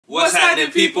What's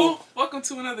happening, people? Welcome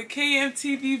to another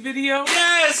KMTV video.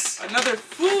 Yes! Another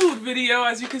food video.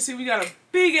 As you can see, we got a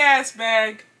big ass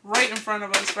bag right in front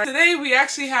of us. Today we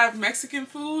actually have Mexican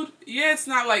food. Yeah, it's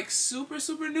not like super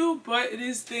new, but it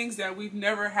is things that we've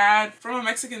never had from a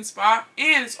Mexican spot.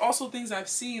 And it's also things I've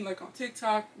seen like on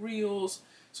TikTok, Reels,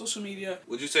 social media.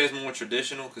 Would you say it's more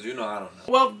traditional? Because you know I don't know.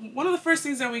 Well, one of the first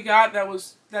things that we got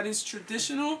that is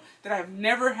traditional, that I've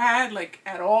never had like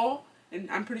at all, and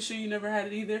I'm pretty sure you never had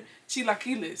it either,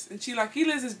 chilaquiles. And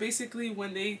chilaquiles is basically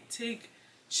when they take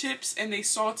chips and they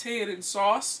saute it in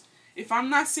sauce. If I'm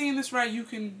not saying this right, you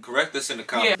can correct us in the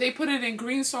comments. Yeah, they put it in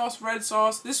green sauce, red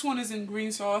sauce. This one is in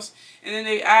green sauce, and then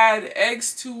they add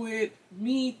eggs to it,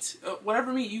 meat,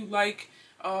 whatever meat you like.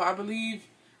 I believe,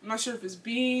 I'm not sure if it's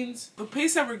beans. The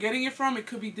place that we're getting it from, it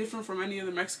could be different from any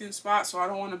other Mexican spot, so I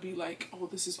don't want to be like, oh,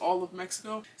 this is all of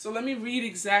Mexico. So let me read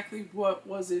exactly what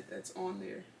was it that's on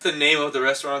there. The name of the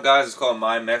restaurant, guys, is called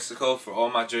My Mexico. For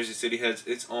all my Jersey City heads,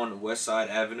 it's on West Side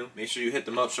Avenue. Make sure you hit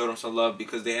them up, show them some love,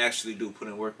 because they actually do put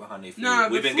in work behind their food. Nah,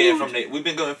 we've been getting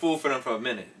food for them for a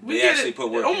minute. They actually put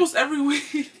work almost every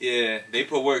week. Yeah, they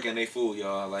put work in their food,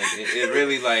 y'all. Like it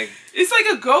really like it's like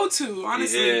a go-to,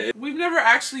 honestly. Yeah. We've never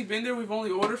actually been there. We've only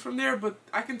ordered from there, but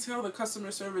I can tell the customer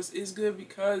service is good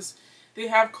because they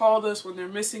have called us when they're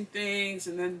missing things,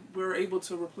 and then we're able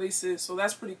to replace it. So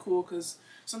that's pretty cool, because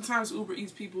sometimes Uber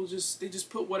Eats people just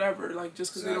put whatever, like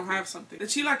just because they don't have something. The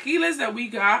chilaquiles that we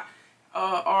got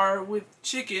are with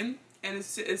chicken, and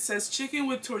it says chicken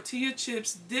with tortilla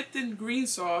chips dipped in green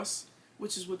sauce,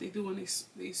 which is what they do when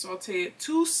they saute it.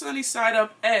 2 sunny side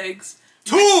up eggs.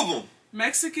 2 of them.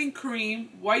 Mexican cream,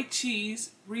 white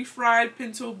cheese, refried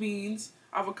pinto beans,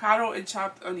 avocado, and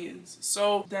chopped onions.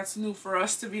 So that's new for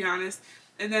us, to be honest.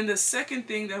 And then the second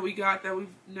thing that we got that we've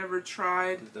never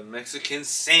tried, the Mexican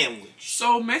sandwich.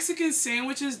 So Mexican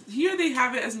sandwiches, here they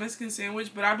have it as Mexican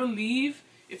sandwich, but I believe,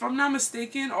 if I'm not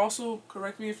mistaken, also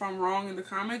correct me if I'm wrong in the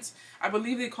comments, I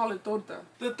believe they call it torta.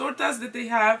 The tortas that they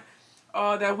have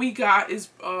that we got is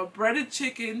breaded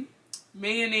chicken,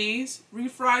 mayonnaise,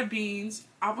 refried beans,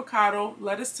 avocado,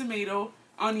 lettuce, tomato,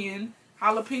 onion,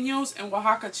 jalapenos, and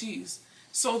Oaxaca cheese.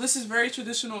 So this is very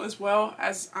traditional as well,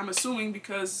 as I'm assuming,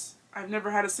 because I've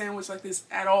never had a sandwich like this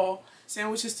at all.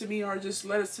 Sandwiches to me are just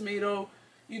lettuce, tomato,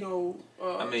 you know,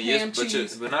 I mean, ham,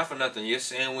 cheese. But not for nothing, your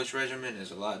sandwich regimen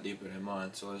is a lot deeper than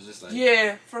mine. So it's just like,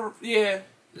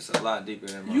 it's a lot deeper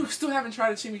than mine. You still haven't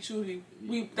tried a chimichurri.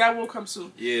 That will come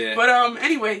soon. Yeah. But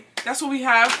anyway, that's what we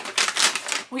have.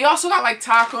 We also got like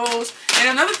tacos, and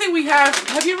another thing we have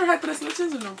you ever had tres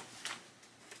leches or no?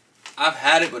 I've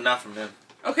had it, but not from them.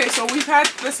 Okay, so we've had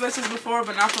tres leches before,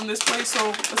 but not from this place, so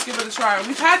let's give it a try.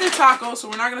 We've had their tacos, so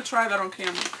we're not going to try that on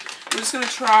camera. We're just going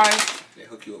to try... They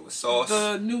hook you up with sauce.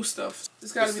 The new stuff.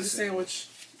 It's got to be the sandwich.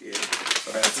 Yeah.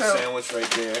 So that's the sandwich right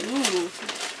there. Ooh.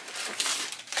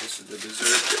 This is the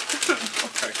dessert.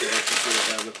 I can't wait to see what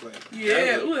that looks like.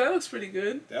 Yeah, ooh, that looks pretty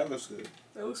good. That looks good.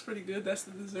 That looks pretty good. That's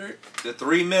the dessert. The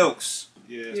 3 milks.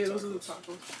 Yeah, those are the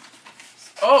tacos.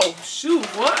 Oh, shoot,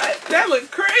 what? That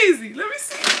looked crazy. Let me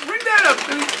see. Bring that up.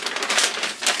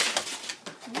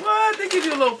 What? They give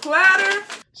you a little platter.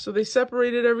 So they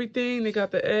separated everything. They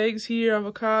got the eggs here,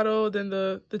 avocado, then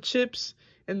the chips,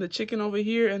 and the chicken over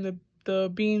here, and the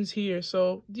beans here.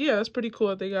 So, yeah, that's pretty cool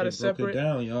that they got it separate. They broke it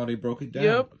down, y'all. They broke it down.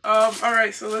 Yep. All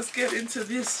right, so let's get into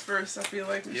this first. I feel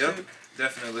like we should.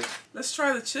 Definitely. Let's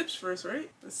try the chips first, right?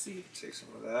 Let's see. Take some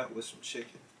of that with some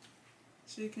chicken.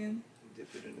 Chicken. Dip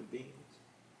it in the beans.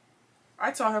 I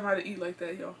taught him how to eat like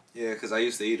that, y'all. Yeah, because I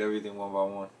used to eat everything one by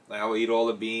one. Like, I would eat all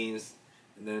the beans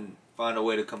and then find a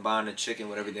way to combine the chicken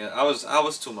with everything. I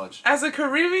was too much. As a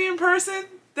Caribbean person,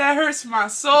 that hurts my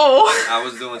soul. I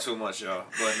was doing too much, y'all.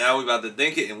 But now we about to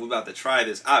think it, and we about to try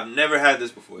this. I've never had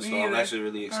this before, so I'm actually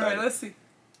really excited. All right, let's see.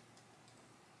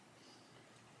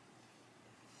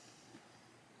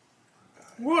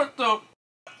 What the?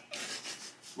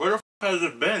 Where the f has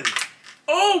it been?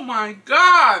 Oh my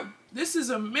God! This is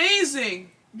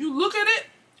amazing. You look at it,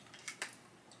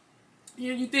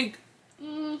 and you think,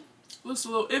 looks a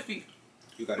little iffy.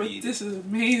 You gotta eat it. This is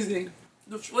amazing.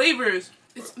 The flavors,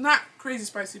 it's not crazy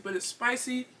spicy, but it's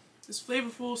spicy. It's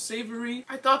flavorful, savory.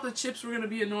 I thought the chips were gonna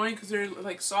be annoying because they're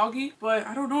like soggy, but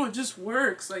I don't know. It just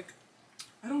works. Like,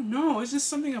 I don't know. It's just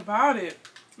something about it.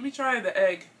 Let me try the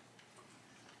egg.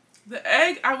 The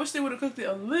egg, I wish they would have cooked it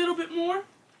a little bit more.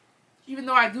 Even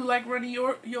though I do like runny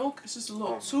yolk, it's just a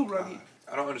little too runny.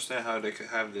 I don't understand how they could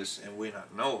have this and we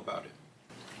not know about it.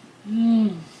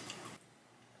 Mmm.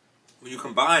 When you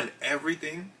combine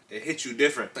everything, it hits you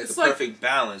different. It's like the perfect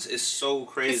balance. It's so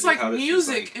crazy. It's like how this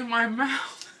music in my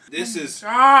mouth. This is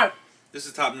God. This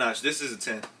is top notch. This is a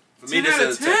 10 For me, this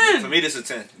is a 10. For me, this is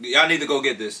a 10. Y'all need to go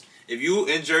get this. If you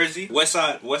in Jersey, West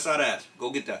Side ass,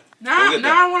 go get that. Now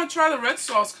I want to try the red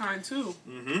sauce kind too.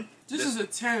 Mm-hmm. This is a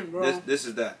 10, bro. This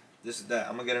is that. This is that.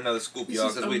 I'm gonna get another scoop, y'all.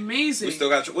 This is amazing. We still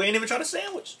got. We ain't even tried a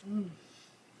sandwich.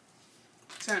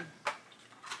 10. I'm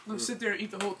gonna sit there and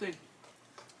eat the whole thing.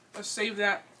 Let's save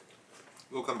that.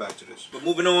 We'll come back to this. But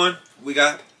moving on, we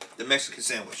got the Mexican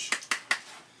sandwich.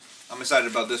 I'm excited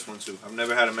about this one too. I've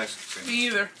never had a Mexican sandwich. Me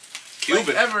either. Cuban,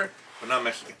 like ever. But not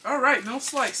Mexican. All right, no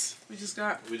slice. We just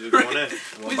going in.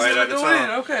 One bite at a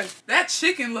time. Okay. That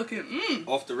chicken looking.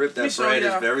 Off the rip, that bread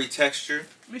is very textured.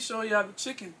 Let me show y'all the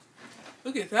chicken.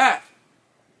 Look at that.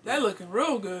 That looking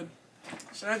real good.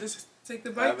 Should I just take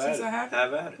the bite since I have it?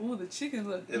 Have at it. Ooh, the chicken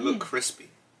look. It look crispy.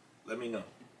 Let me know.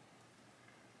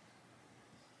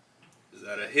 Is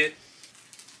that a hit?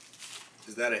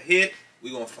 Is that a hit?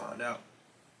 We gonna find out.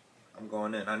 I'm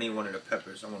going in. I need one of the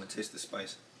peppers. I want to taste the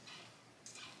spice.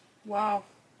 Wow.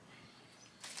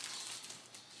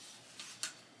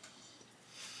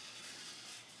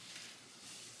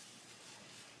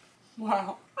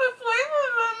 Wow. The flavor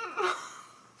of them.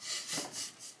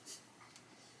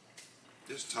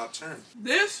 This is top 10.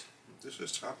 This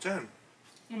is top 10.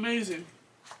 Amazing.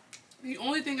 The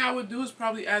only thing I would do is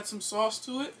probably add some sauce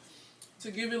to it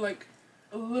to give it like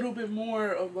a little bit more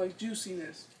of like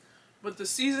juiciness. But the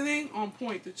seasoning on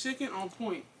point. The chicken on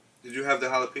point. Did you have the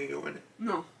jalapeno in it?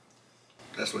 No.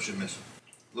 That's what you're missing.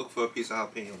 Look for a piece of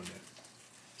jalapeno in there.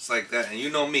 It's like that. And you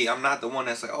know me, I'm not the one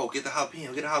that's like, oh, get the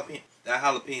jalapeno, get a jalapeno. That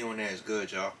jalapeno in there is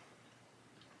good, y'all.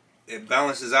 It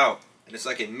balances out. And it's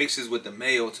like it mixes with the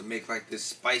mayo to make like this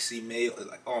spicy mayo.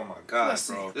 Like, oh my God,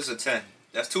 bro. This is a 10.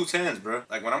 That's 2 10s, bro.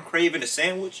 Like when I'm craving a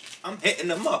sandwich, I'm hitting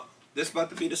them up. This about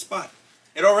to be the spot.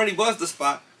 It already was the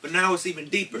spot, but now it's even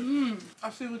deeper. I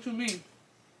see what you mean.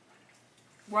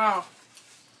 Wow.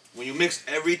 When you mix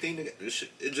everything together,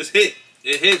 it just hit.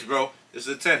 It hits, bro. It's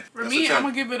a 10. For me, I'm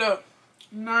going to give it a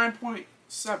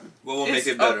 9.7. What will make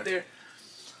it better? Up there.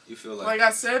 You feel like? Like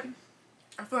I said,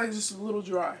 I feel like it's just a little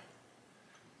dry.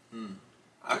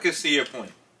 I can see your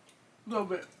point. A little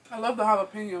bit. I love the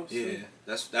jalapenos. Yeah,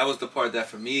 that was the part that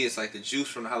for me, it's like the juice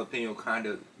from the jalapeno kind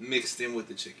of mixed in with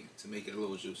the chicken to make it a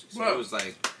little juicy. So it was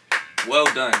like, well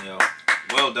done, yo.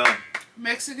 Well done.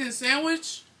 Mexican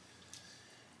sandwich.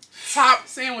 Top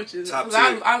sandwiches. Top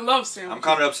tier. I love sandwiches. I'm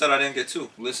kind of upset I didn't get 2.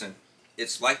 Listen,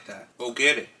 it's like that. Go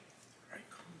get it. All right,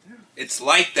 calm down. It's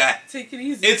like that. Take it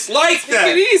easy. It's like that.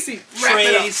 Take it easy. Wrap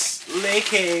it up. Tres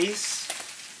leches.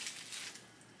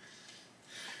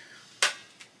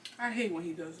 I hate when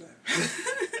he does that.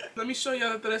 Let me show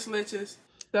y'all the tres leches.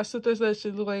 That's the tres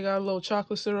leches. Look like it got a little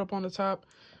chocolate syrup on the top.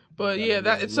 But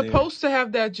yeah, it's supposed to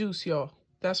have that juice, y'all.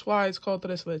 That's why it's called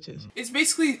tres leches. It's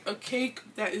basically a cake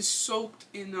that is soaked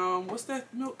in, what's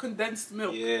that milk? Condensed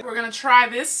milk. Yeah. We're going to try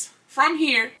this from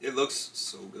here. It looks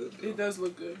so good, though. It does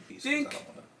look good. I don't want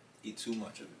to eat too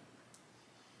much of it.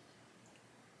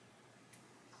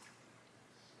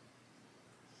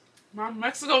 My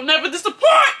Mexico never disappoint!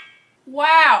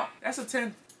 Wow. That's a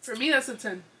 10. For me, that's a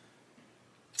 10.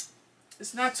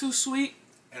 It's not too sweet.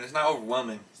 And it's not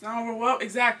overwhelming. It's not overwhelming.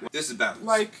 Exactly. This is balanced.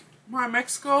 Like, my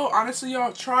Mexico, honestly,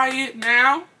 y'all, try it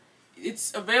now.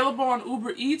 It's available on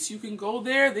Uber Eats. You can go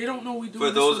there. They don't know we do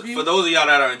this review. For those of y'all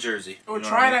that are in Jersey. Or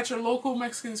try it at your local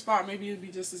Mexican spot. Maybe it'd be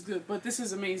just as good. But this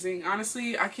is amazing.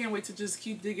 Honestly, I can't wait to just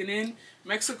keep digging in.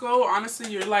 Mexico,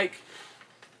 honestly, you're like...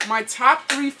 My top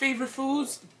 3 favorite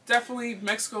foods, definitely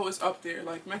Mexico is up there.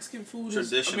 Like, Mexican food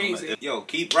is amazing. Yo,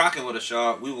 keep rocking with us,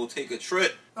 y'all. We will take a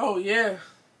trip. Oh, yeah.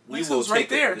 Mexico's right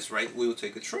there. It's right. We will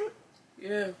take a trip.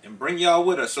 Yeah. And bring y'all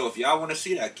with us. So if y'all want to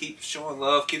see that, keep showing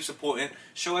love, keep supporting,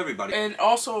 show everybody. And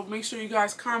also, make sure you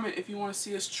guys comment if you want to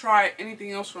see us try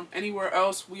anything else from anywhere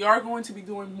else. We are going to be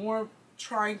doing more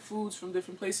trying foods from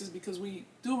different places because we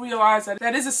do realize that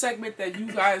that is a segment that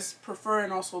you guys prefer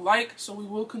and also like, so we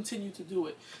will continue to do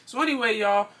it. So anyway,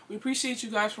 y'all, we appreciate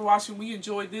you guys for watching. We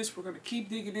enjoyed this. We're going to keep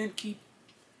digging in, keep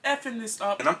effing this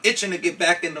up. And I'm itching to get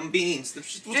back in them beans. This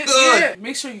shit was good. Yeah.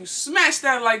 Make sure you smash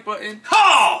that like button.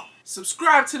 Ha!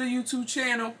 Subscribe to the YouTube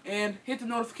channel and hit the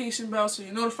notification bell so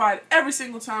you're notified every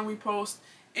single time we post.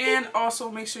 And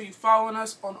also make sure you following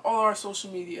us on all our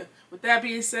social media. With that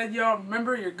being said, y'all,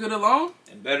 remember, you're good alone.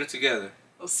 And better together.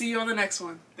 We'll see you on the next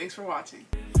one. Thanks for watching.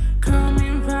 Come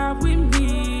and vibe with me.